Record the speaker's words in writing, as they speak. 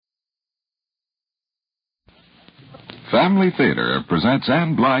Family Theater presents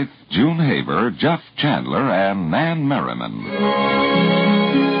Ann Blythe, June Haver, Jeff Chandler, and Nan Merriman.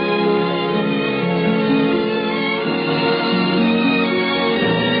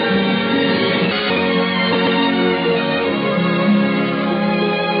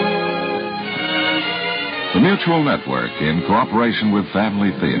 The Mutual Network, in cooperation with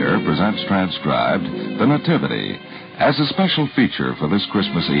Family Theater, presents transcribed The Nativity. As a special feature for this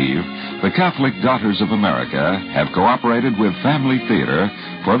Christmas Eve, the Catholic Daughters of America have cooperated with Family Theater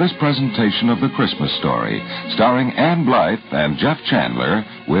for this presentation of The Christmas Story, starring Ann Blythe and Jeff Chandler,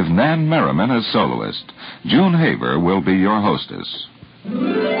 with Nan Merriman as soloist. June Haver will be your hostess.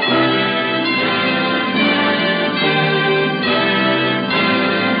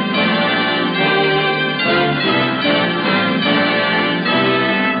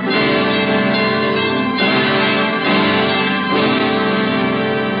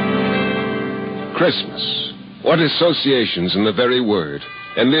 Christmas. What associations in the very word.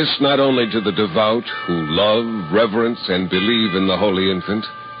 And this not only to the devout who love, reverence, and believe in the Holy Infant,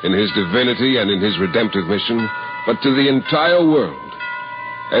 in his divinity and in his redemptive mission, but to the entire world.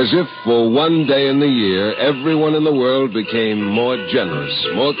 As if for one day in the year, everyone in the world became more generous,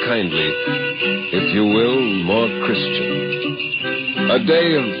 more kindly, if you will, more Christian. A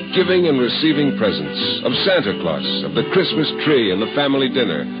day of giving and receiving presents, of Santa Claus, of the Christmas tree and the family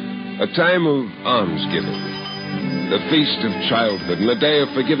dinner. A time of almsgiving, the feast of childhood, and a day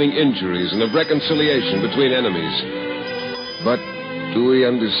of forgiving injuries and of reconciliation between enemies. But do we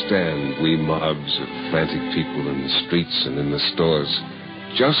understand, we mobs of frantic people in the streets and in the stores,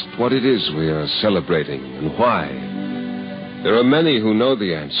 just what it is we are celebrating and why? There are many who know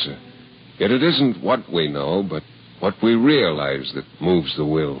the answer, yet it isn't what we know, but what we realize that moves the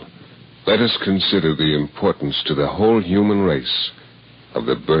will. Let us consider the importance to the whole human race of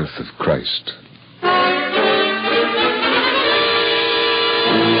the birth of Christ.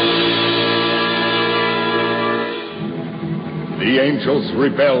 The angels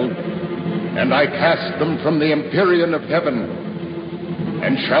rebelled, and I cast them from the empyrean of heaven.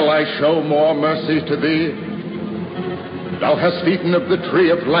 And shall I show more mercy to thee? Thou hast eaten of the tree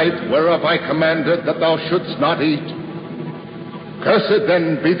of life, whereof I commanded that thou shouldst not eat. Cursed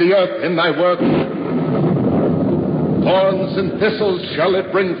then be the earth in thy work. Thorns and thistles shall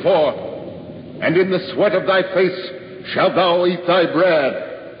it bring forth, and in the sweat of thy face shalt thou eat thy bread.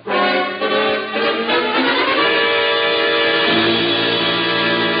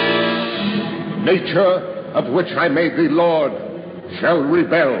 Nature, of which I made thee Lord, shall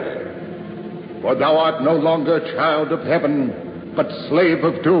rebel. For thou art no longer child of heaven, but slave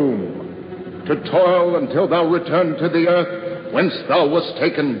of doom, to toil until thou return to the earth whence thou wast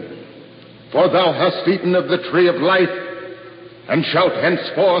taken. For thou hast eaten of the tree of life, and shalt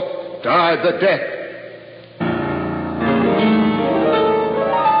henceforth die the death.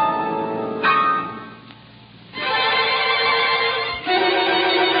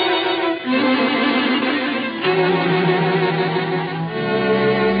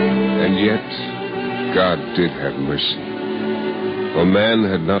 And yet, God did have mercy. For man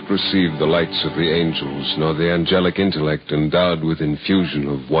had not received the lights of the angels, nor the angelic intellect endowed with infusion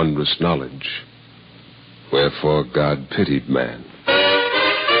of wondrous knowledge. Wherefore God pitied man.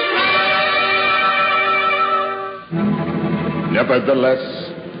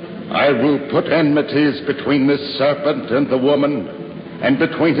 Nevertheless, I will put enmities between this serpent and the woman, and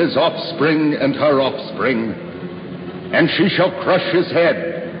between his offspring and her offspring. And she shall crush his head,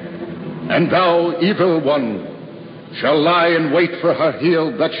 and thou, evil one, shall lie in wait for her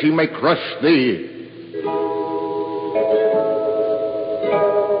heel, that she may crush thee.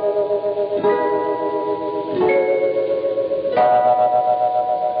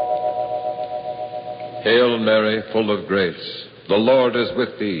 Hail Mary, full of grace, the Lord is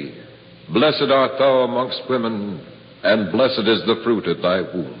with thee. Blessed art thou amongst women, and blessed is the fruit of thy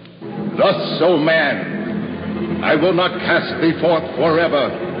womb. Thus, O man, I will not cast thee forth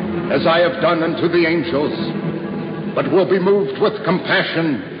forever, as I have done unto the angels, but will be moved with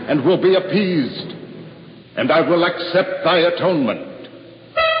compassion, and will be appeased, and I will accept thy atonement.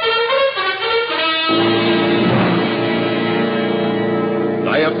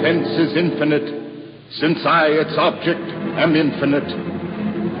 Thy offense is infinite, since I, its object, am infinite.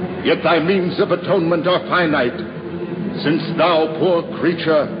 Yet thy means of atonement are finite, since thou, poor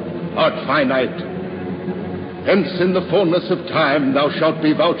creature, art finite. Hence, in the fullness of time, thou shalt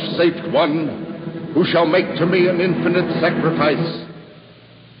be vouchsafed one who shall make to me an infinite sacrifice,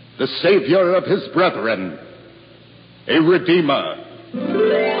 the Savior of his brethren, a Redeemer.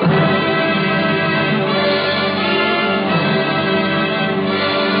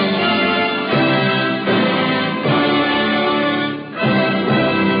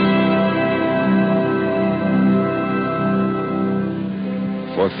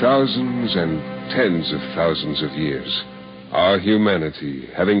 thousands and tens of thousands of years, our humanity,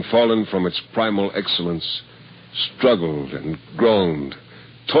 having fallen from its primal excellence, struggled and groaned,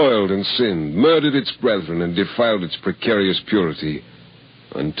 toiled and sinned, murdered its brethren, and defiled its precarious purity,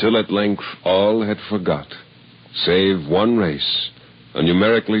 until at length all had forgot, save one race, a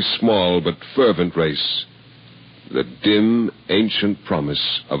numerically small but fervent race, the dim, ancient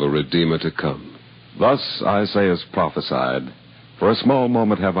promise of a Redeemer to come. Thus Isaiah prophesied, "For a small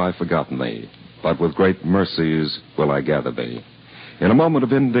moment have I forgotten thee, but with great mercies will I gather thee. In a moment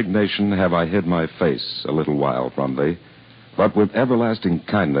of indignation have I hid my face a little while from thee, but with everlasting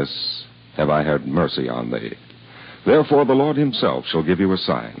kindness have I had mercy on thee. Therefore the Lord himself shall give you a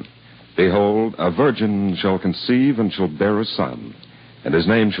sign. Behold, a virgin shall conceive and shall bear a son, and his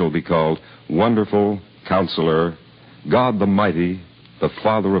name shall be called Wonderful, Counselor, God the Mighty, the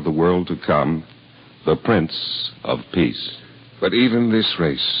Father of the world to come, the Prince of Peace." But even this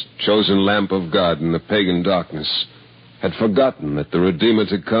race, chosen lamp of God in the pagan darkness, had forgotten that the Redeemer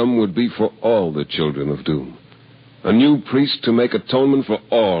to come would be for all the children of doom. A new priest to make atonement for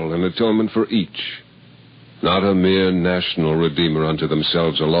all and atonement for each. Not a mere national Redeemer unto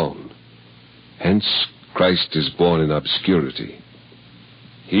themselves alone. Hence, Christ is born in obscurity.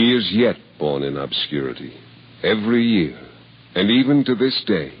 He is yet born in obscurity, every year, and even to this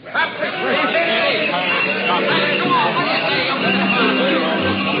day.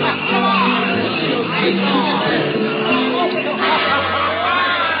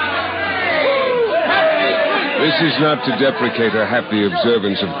 This is not to deprecate a happy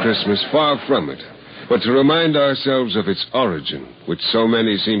observance of Christmas, far from it, but to remind ourselves of its origin, which so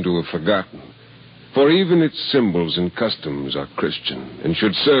many seem to have forgotten. For even its symbols and customs are Christian and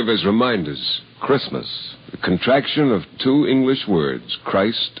should serve as reminders. Christmas, the contraction of two English words,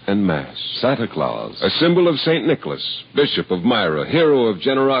 Christ and Mass. Santa Claus, A symbol of St. Nicholas, Bishop of Myra, hero of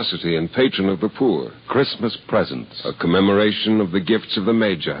generosity and patron of the poor. Christmas presents, A commemoration of the gifts of the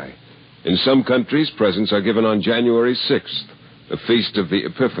Magi. In some countries, presents are given on January 6th, the feast of the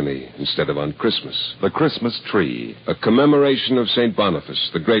Epiphany, instead of on Christmas. the Christmas tree, A commemoration of St.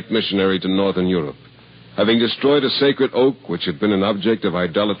 Boniface, the great missionary to northern Europe. Having destroyed a sacred oak which had been an object of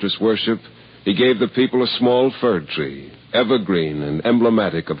idolatrous worship, he gave the people a small fir tree, evergreen and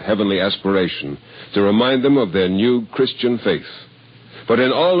emblematic of heavenly aspiration, to remind them of their new Christian faith. But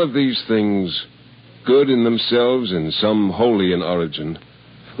in all of these things, good in themselves and some holy in origin,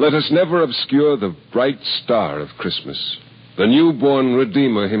 let us never obscure the bright star of Christmas, the newborn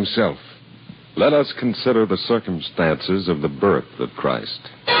Redeemer himself. let us consider the circumstances of the birth of Christ.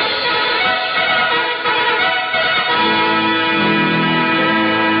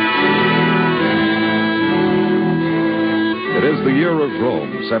 It is the year of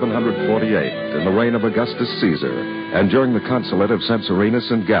Rome, 748, in the reign of Augustus Caesar, and during the consulate of Censorinus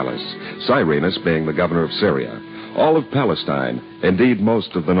and Gallus, Cyrenus being the governor of Syria. All of Palestine, indeed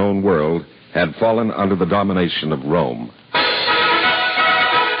most of the known world, had fallen under the domination of Rome.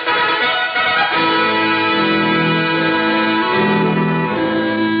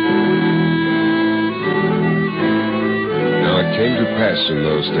 Now it came to pass in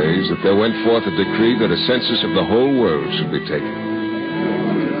those days that there went forth a decree that a census of the whole world should be taken.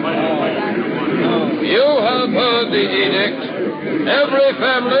 You have heard the edict. Every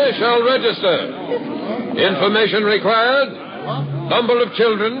family shall register. Information required, number of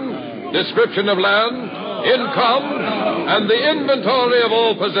children, description of land, income, and the inventory of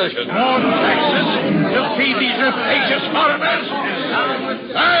all possessions. More taxes to feed these rapacious foreigners?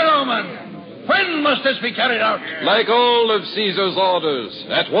 Aye, Roman, when must this be carried out? Like all of Caesar's orders,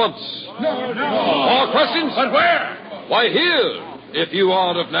 at once. No. More questions? But where? Why, here, if you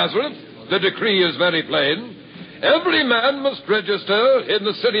are of Nazareth. The decree is very plain. Every man must register in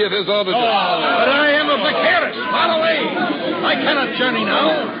the city of his origin. But I am of the Caris. Far away. I cannot journey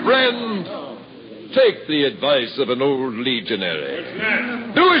now. Friend, take the advice of an old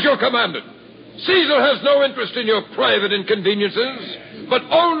legionary. Do as you're commanded. Caesar has no interest in your private inconveniences, but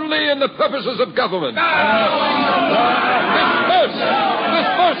only in the purposes of government. Disperse!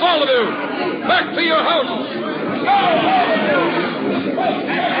 Disperse, all of you! Back to your houses!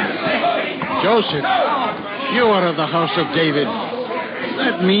 Joseph, you are of the house of David.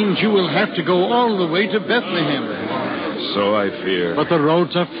 That means you will have to go all the way to Bethlehem. So I fear. But the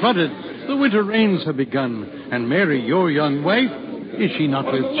roads are flooded. The winter rains have begun. And Mary, your young wife, is she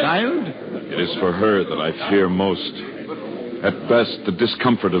not with child? It is for her that I fear most. At best, the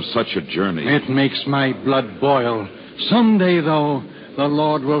discomfort of such a journey. It makes my blood boil. Someday, though, the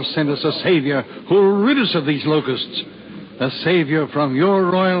Lord will send us a Savior who will rid us of these locusts. A Savior from your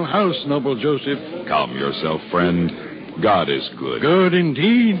royal house, noble Joseph. Calm yourself, friend. God is good. Good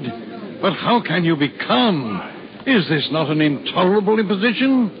indeed. But how can you be calm? Is this not an intolerable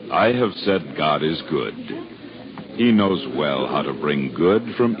imposition? I have said God is good. He knows well how to bring good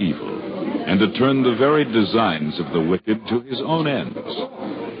from evil and to turn the very designs of the wicked to his own ends.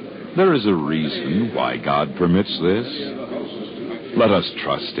 There is a reason why God permits this. Let us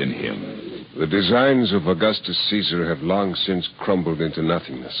trust in him. The designs of Augustus Caesar have long since crumbled into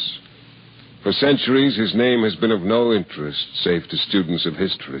nothingness. For centuries, his name has been of no interest save to students of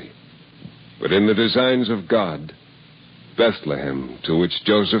history. But in the designs of God, Bethlehem, to which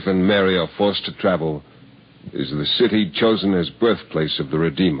Joseph and Mary are forced to travel, is the city chosen as birthplace of the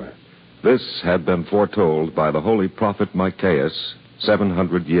Redeemer. This had been foretold by the holy prophet Micaias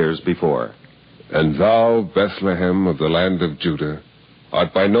 700 years before. And thou, Bethlehem of the land of Judah,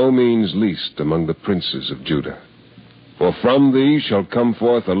 art by no means least among the princes of Judah. For from thee shall come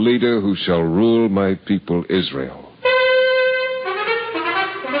forth a leader who shall rule my people Israel.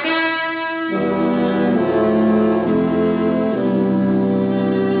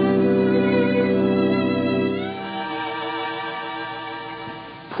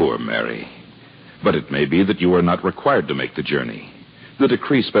 Poor Mary. But it may be that you are not required to make the journey. The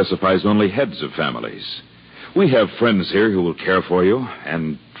decree specifies only heads of families. We have friends here who will care for you,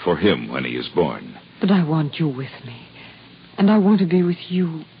 and for him when he is born. But I want you with me. And I want to be with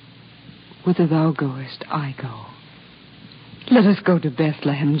you. Whither thou goest, I go. Let us go to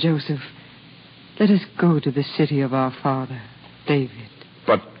Bethlehem, Joseph. Let us go to the city of our father, David.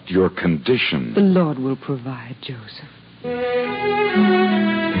 But your condition... The Lord will provide, Joseph.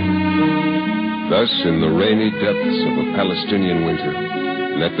 Thus, in the rainy depths of a Palestinian winter,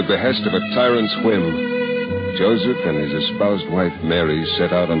 and at the behest of a tyrant's whim, Joseph and his espoused wife Mary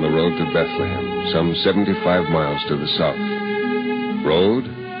set out on the road to Bethlehem, some 75 miles to the south. Road?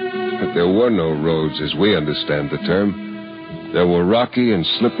 But there were no roads as we understand the term. There were rocky and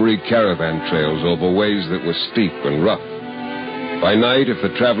slippery caravan trails over ways that were steep and rough. By night, if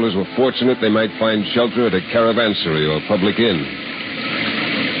the travelers were fortunate, they might find shelter at a caravansary or public inn.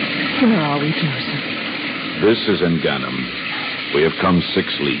 Where are we, Joseph? This is Enganim. We have come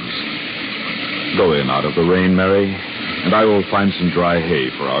 6 leagues. Go in out of the rain, Mary, and I will find some dry hay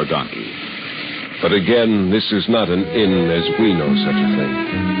for our donkey. But again, this is not an inn as we know such a thing.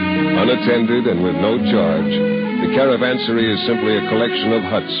 Unattended and with no charge, the caravansary is simply a collection of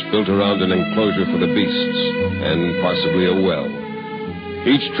huts built around an enclosure for the beasts, and possibly a well.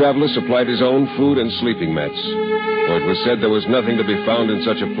 Each traveler supplied his own food and sleeping mats, for it was said there was nothing to be found in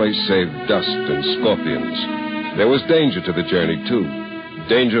such a place save dust and scorpions. There was danger to the journey, too.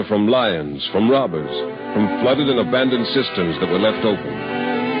 Danger from lions, from robbers, from flooded and abandoned cisterns that were left open,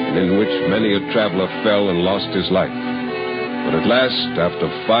 and in which many a traveler fell and lost his life. But at last, after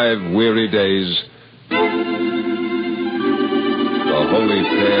 5 weary days, the holy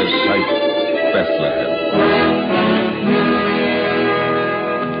pair sight Bethlehem.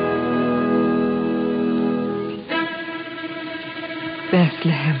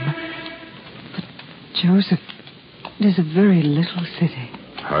 Bethlehem. But, Joseph, it is a very little city.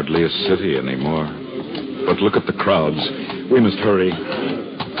 Hardly a city anymore. But look at the crowds. We must hurry.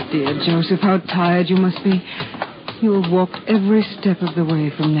 Dear Joseph, how tired you must be. You have walked every step of the way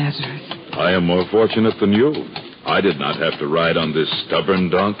from Nazareth. I am more fortunate than you. I did not have to ride on this stubborn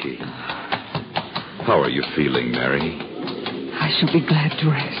donkey. How are you feeling, Mary? I shall be glad to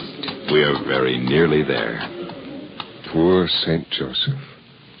rest. We are very nearly there. Poor St. Joseph.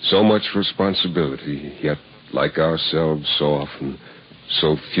 So much responsibility, yet, like ourselves, so often,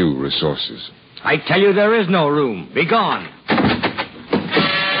 so few resources. I tell you there is no room. Be gone.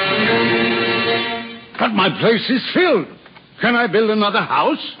 But my place is filled. Can I build another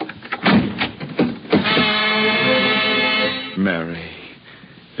house? Mary,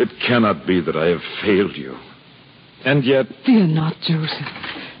 it cannot be that I have failed you. And yet... Fear not, Joseph.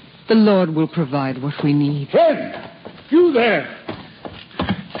 The Lord will provide what we need. Friend, you there.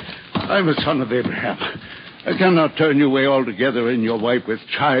 I'm a son of Abraham. I cannot turn you away altogether and your wife with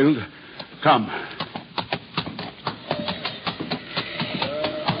child. Come.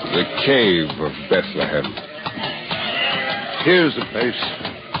 The cave of Bethlehem. Here's the place.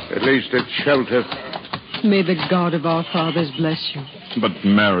 At least it's shelter. May the God of our fathers bless you. But,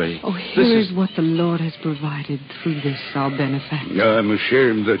 Mary... Oh, here is what the Lord has provided through this, our benefactor. I'm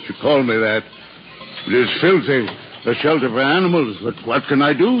ashamed that you call me that. It is filthy. A shelter for animals, but what can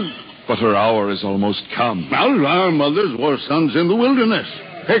I do? But her hour is almost come. Well, our mothers were sons in the wilderness.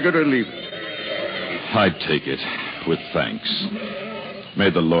 Take it or leave it. I take it with thanks. May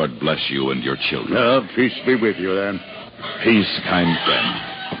the Lord bless you and your children. Peace be with you, then. Peace, kind friend.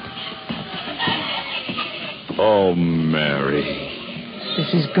 Oh, Mary.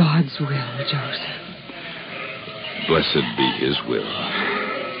 This is God's will, Joseph. Blessed be his will.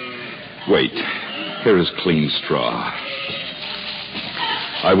 Wait. Here is clean straw.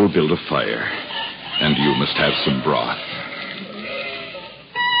 I will build a fire, and you must have some broth.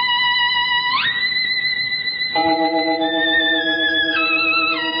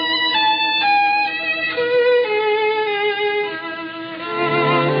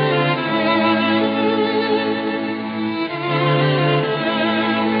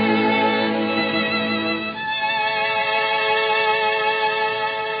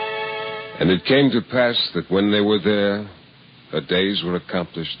 And it came to pass that when they were there, her days were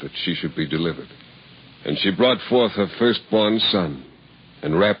accomplished that she should be delivered. And she brought forth her firstborn son,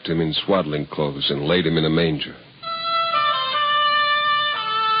 and wrapped him in swaddling clothes, and laid him in a manger.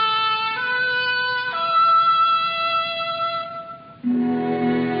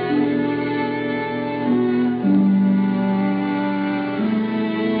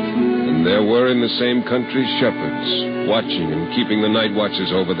 And there were in the same country shepherds, watching and keeping the night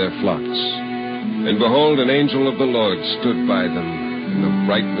watches over their flocks. And behold, an angel of the Lord stood by them, and the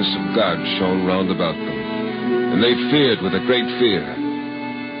brightness of God shone round about them. And they feared with a great fear.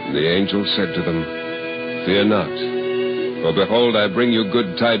 And the angel said to them, Fear not, for behold, I bring you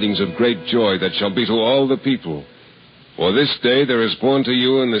good tidings of great joy that shall be to all the people. For this day there is born to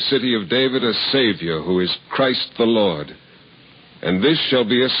you in the city of David a Savior, who is Christ the Lord. And this shall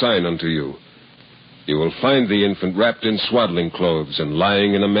be a sign unto you. You will find the infant wrapped in swaddling clothes and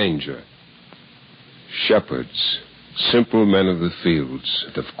lying in a manger. Shepherds, simple men of the fields,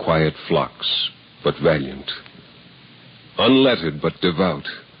 and of quiet flocks, but valiant. Unlettered, but devout.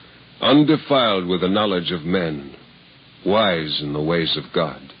 Undefiled with the knowledge of men. Wise in the ways of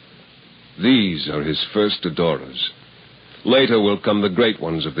God. These are his first adorers. Later will come the great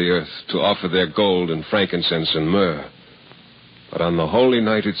ones of the earth to offer their gold and frankincense and myrrh. But on the holy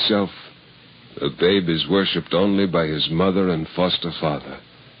night itself, the babe is worshipped only by his mother and foster father,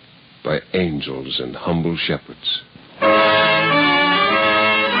 by angels and humble shepherds.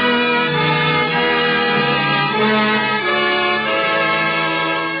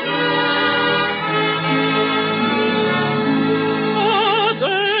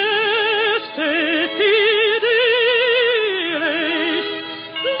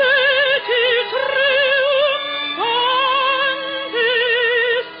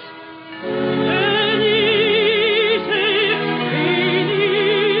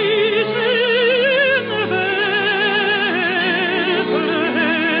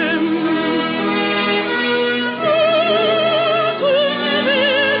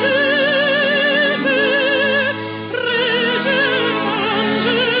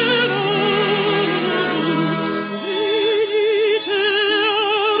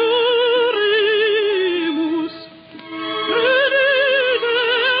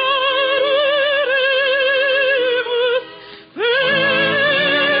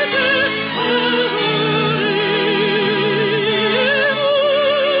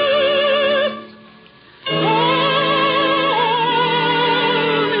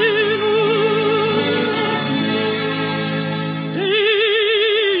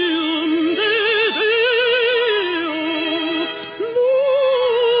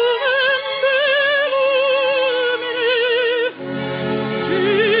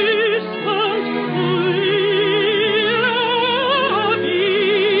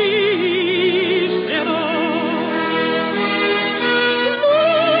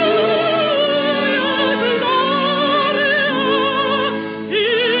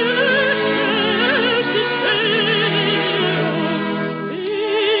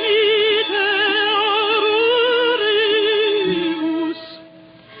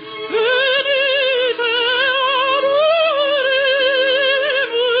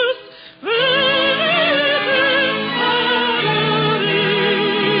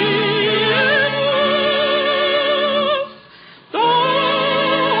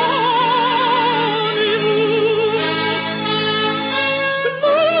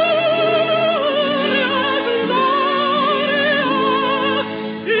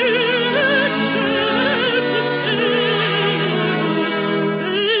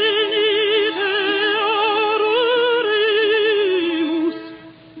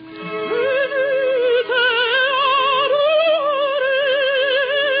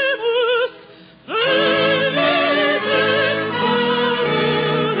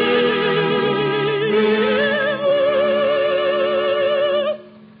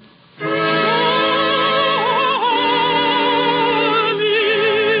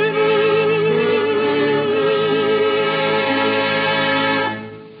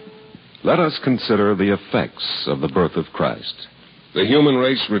 let us consider the effects of the birth of Christ. The human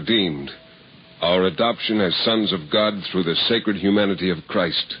race redeemed. Our adoption as sons of God through the sacred humanity of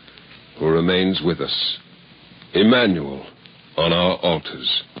Christ, who remains with us. Emmanuel on our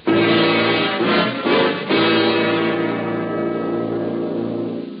altars.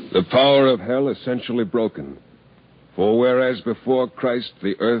 The power of hell essentially broken. For whereas before Christ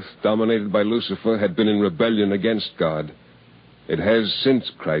the earth, dominated by Lucifer, had been in rebellion against God, it has since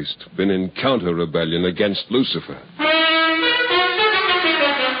Christ been in counter-rebellion against Lucifer.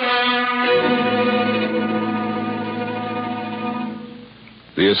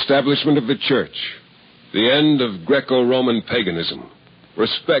 The establishment of the church, the end of Greco-Roman paganism,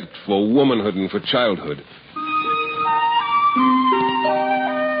 respect for womanhood and for childhood,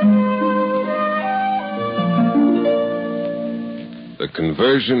 the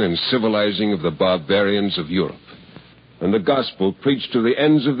conversion and civilizing of the barbarians of Europe, and the gospel preached to the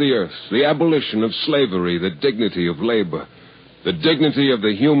ends of the earth, the abolition of slavery, the dignity of labor, the dignity of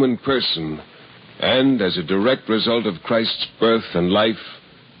the human person, and, as a direct result of Christ's birth and life,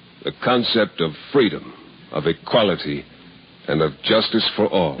 the concept of freedom, of equality, and of justice for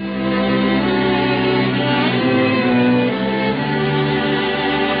all.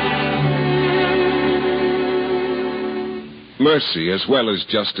 Mercy as well as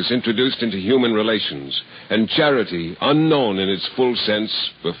justice introduced into human relations, and charity unknown in its full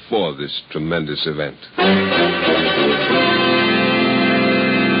sense before this tremendous event.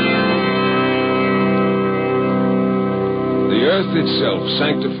 The earth itself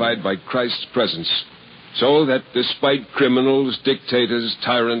sanctified by Christ's presence, so that despite criminals, dictators,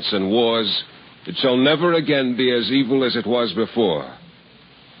 tyrants, and wars, it shall never again be as evil as it was before.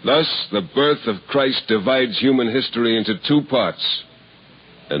 Thus, the birth of Christ divides human history into two parts,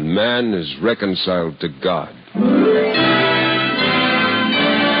 and man is reconciled to God.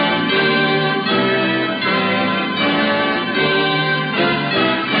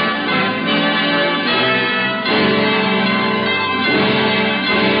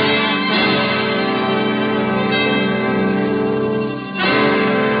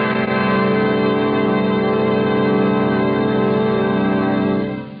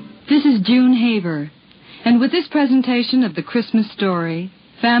 June Haver, and with this presentation of the Christmas story,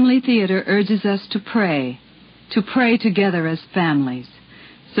 Family Theater urges us to pray together as families,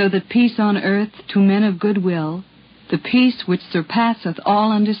 so that peace on earth to men of good will, the peace which surpasseth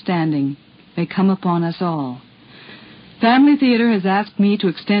all understanding, may come upon us all. Family Theater has asked me to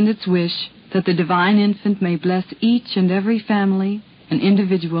extend its wish that the divine infant may bless each and every family and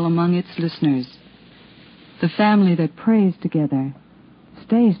individual among its listeners. The family that prays together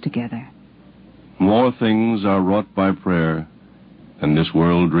stays together. More things are wrought by prayer than this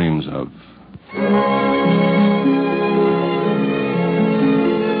world dreams of.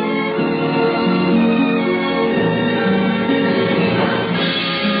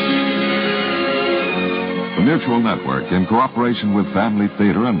 The Mutual Network, in cooperation with Family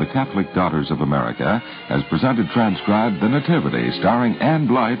Theater and the Catholic Daughters of America, has presented transcribed The Nativity, starring Ann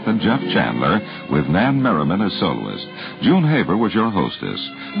Blythe and Jeff Chandler, with Nan Merriman as soloist. June Haver was your hostess.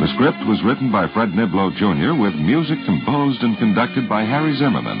 The script was written by Fred Niblo, Jr., with music composed and conducted by Harry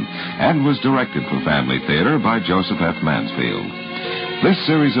Zimmerman, and was directed for Family Theater by Joseph F. Mansfield. This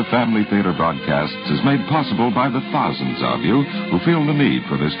series of Family Theater broadcasts is made possible by the thousands of you who feel the need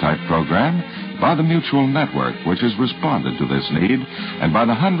for this type program, by the Mutual Network, which has responded to this need, and by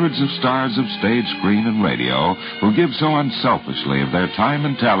the hundreds of stars of stage, screen, and radio who give so unselfishly of their time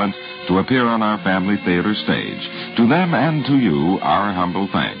and talent to appear on our Family Theater stage. To them and to you, our humble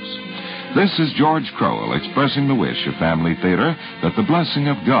thanks. This is George Crowell expressing the wish of Family Theater that the blessing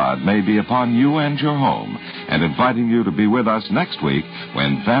of God may be upon you and your home, and inviting you to be with us next week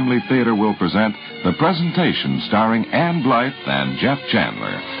when Family Theater will present the presentation starring Ann Blythe and Jeff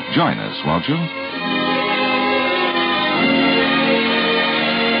Chandler. Join us, won't you?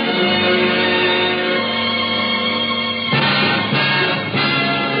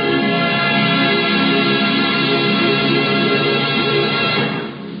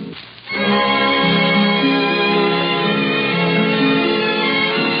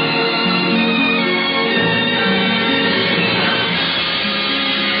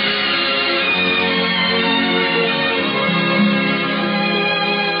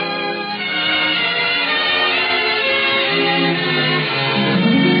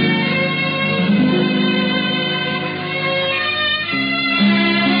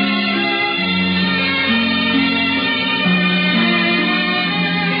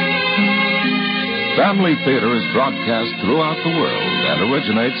 Family Theater is broadcast throughout the world and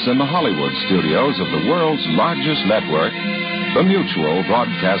originates in the Hollywood studios of the world's largest network, The Mutual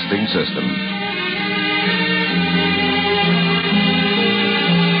Broadcasting System.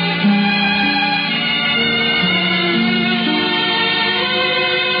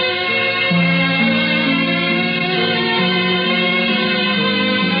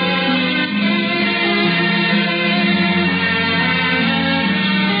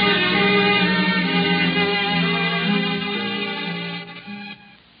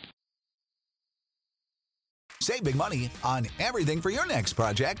 Save big money on everything for your next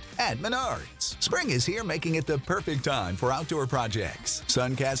project at Menards. Spring is here, making it the perfect time for outdoor projects.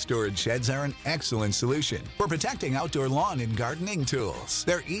 Suncast storage sheds are an excellent solution for protecting outdoor lawn and gardening tools.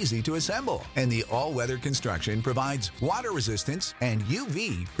 They're easy to assemble, and the all-weather construction provides water resistance and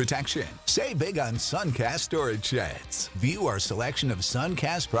UV protection. Save big on Suncast storage sheds. View our selection of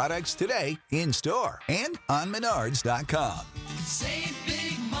Suncast products today in store and on Menards.com. Save